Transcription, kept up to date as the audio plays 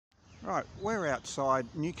Right, we're outside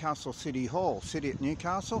Newcastle City Hall, City at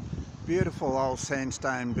Newcastle. Beautiful old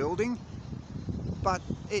sandstone building, but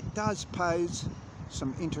it does pose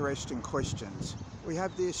some interesting questions. We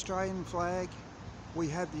have the Australian flag, we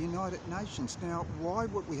have the United Nations. Now, why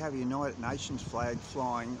would we have a United Nations flag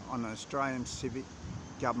flying on an Australian civic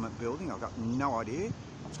government building? I've got no idea.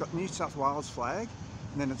 It's got New South Wales flag,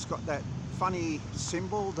 and then it's got that funny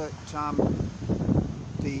symbol that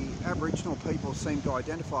the Aboriginal people seem to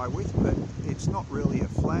identify with, but it's not really a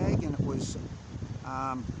flag, and it was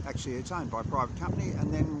actually it's owned by a private company.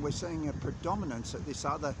 And then we're seeing a predominance at this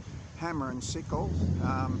other hammer and sickle.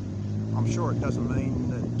 I'm sure it doesn't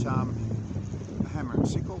mean that hammer and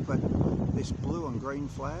sickle, but this blue and green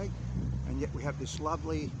flag, and yet we have this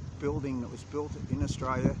lovely building that was built in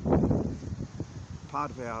Australia,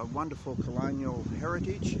 part of our wonderful colonial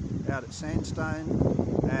heritage out at Sandstone,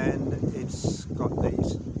 and it's got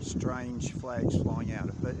these strange flags flying out of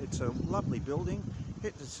it. But it's a lovely building.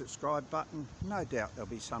 Hit the subscribe button. No doubt there'll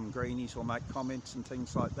be some greenies will make comments and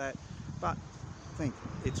things like that, but think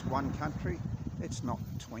it's one country. It's not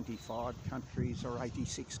 25 countries or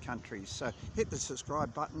 86 countries. So hit the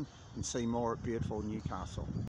subscribe button and see more at beautiful Newcastle.